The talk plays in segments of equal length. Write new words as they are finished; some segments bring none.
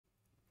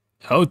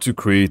How to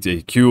create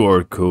a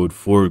QR code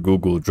for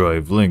Google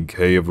Drive link.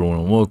 Hey everyone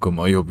and welcome.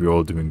 I hope you're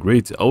all doing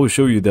great. I will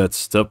show you that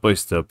step by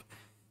step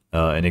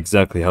and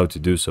exactly how to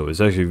do so.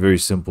 It's actually very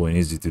simple and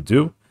easy to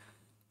do.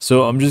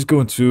 So I'm just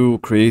going to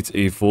create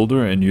a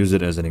folder and use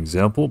it as an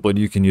example, but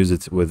you can use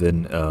it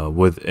within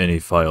with any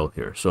file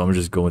here. So I'm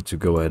just going to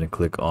go ahead and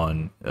click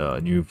on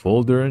new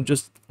folder and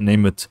just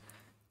name it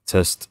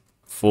test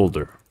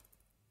folder.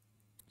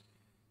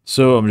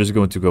 So I'm just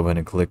going to go ahead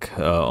and click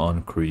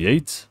on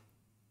create.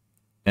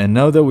 And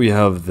now that we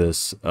have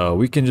this,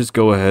 we can just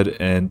go ahead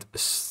and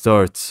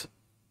start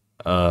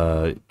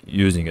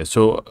using it.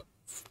 So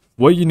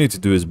what you need to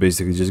do is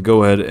basically just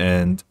go ahead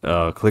and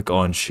click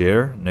on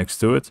share next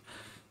to it.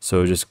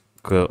 So just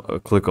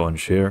click on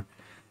share.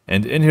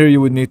 And in here, you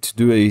would need to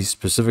do a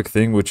specific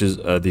thing, which is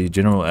the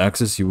general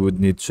access. You would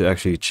need to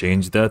actually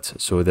change that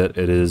so that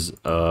it is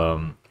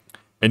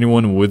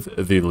anyone with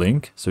the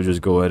link. So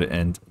just go ahead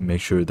and make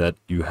sure that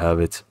you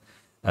have it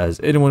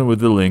as anyone with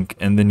the link,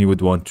 and then you would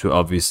want to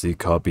obviously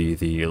copy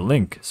the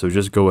link. So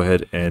just go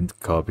ahead and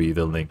copy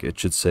the link. It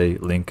should say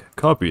link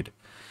copied.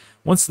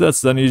 Once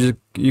that's done,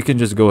 you can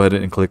just go ahead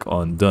and click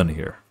on done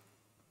here.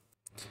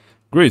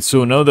 Great,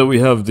 so now that we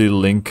have the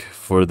link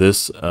for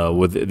this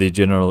with the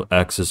general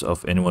access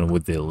of anyone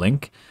with the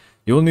link,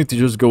 you'll need to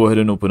just go ahead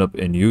and open up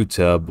a new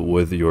tab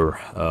with your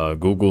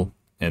Google,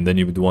 and then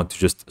you would want to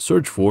just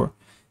search for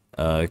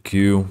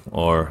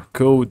QR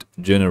code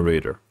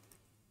generator.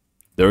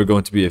 There are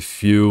going to be a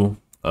few,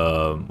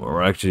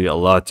 or actually a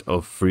lot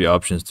of free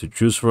options to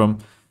choose from.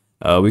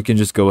 We can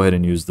just go ahead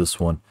and use this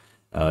one.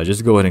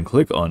 Just go ahead and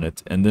click on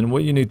it. And then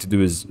what you need to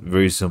do is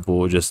very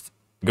simple. Just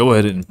go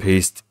ahead and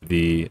paste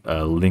the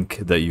link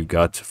that you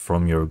got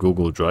from your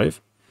Google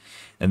Drive.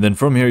 And then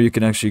from here, you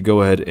can actually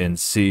go ahead and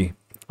see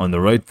on the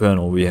right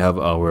panel, we have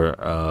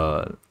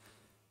our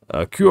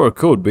QR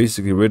code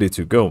basically ready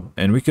to go.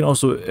 And we can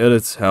also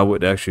edit how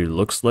it actually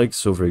looks like.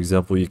 So for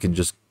example, you can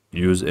just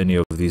use any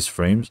of these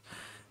frames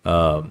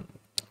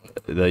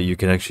that you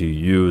can actually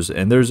use,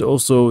 and there's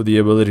also the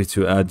ability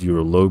to add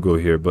your logo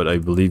here, but I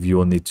believe you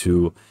will need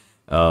to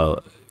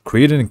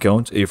create an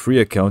account, a free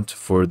account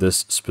for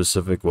this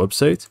specific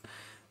website,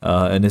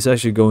 and it's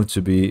actually going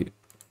to be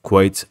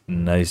quite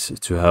nice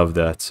to have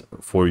that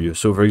for you.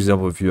 So for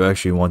example, if you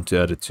actually want to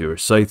add it to your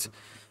site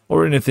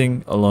or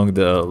anything along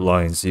the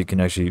lines, you can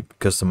actually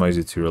customize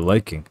it to your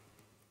liking.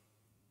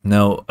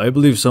 Now, I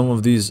believe some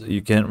of these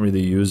you can't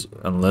really use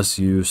unless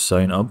you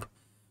sign up,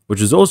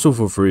 which is also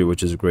for free,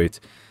 which is great.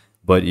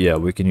 But yeah,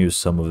 we can use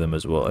some of them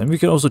as well. And we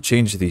can also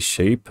change the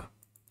shape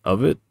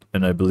of it,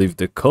 and I believe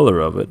the color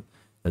of it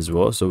as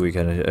well. So we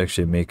can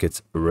actually make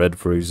it red,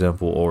 for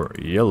example, or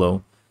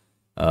yellow.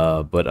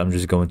 But I'm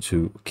just going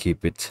to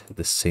keep it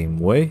the same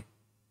way.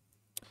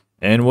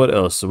 And what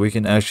else? So we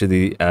can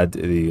actually add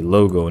the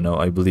logo. Now,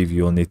 I believe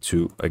you'll need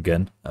to,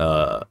 again,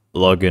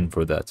 log in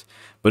for that.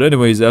 But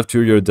anyways,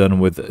 after you're done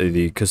with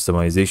the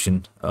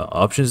customization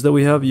options that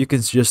we have, you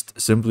can just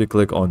simply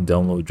click on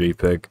download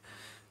JPEG.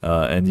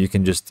 And you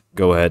can just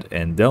go ahead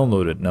and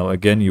download it. Now,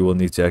 again, you will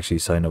need to actually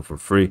sign up for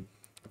free.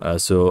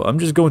 So I'm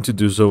just going to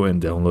do so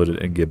and download it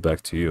and get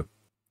back to you.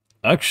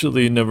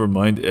 Actually, never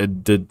mind.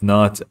 It did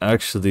not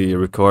actually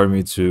require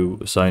me to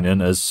sign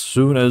in. As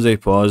soon as I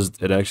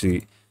paused, it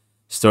actually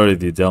started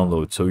the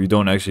download, so you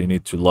don't actually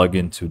need to log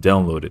in to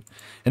download it.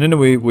 And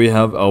anyway, we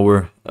have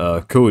our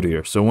code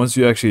here. So once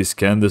you actually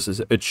scan this,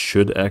 it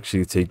should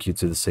actually take you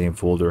to the same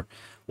folder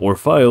or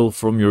file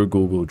from your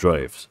Google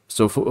Drives.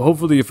 So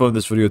hopefully you found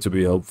this video to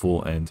be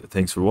helpful, and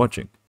thanks for watching.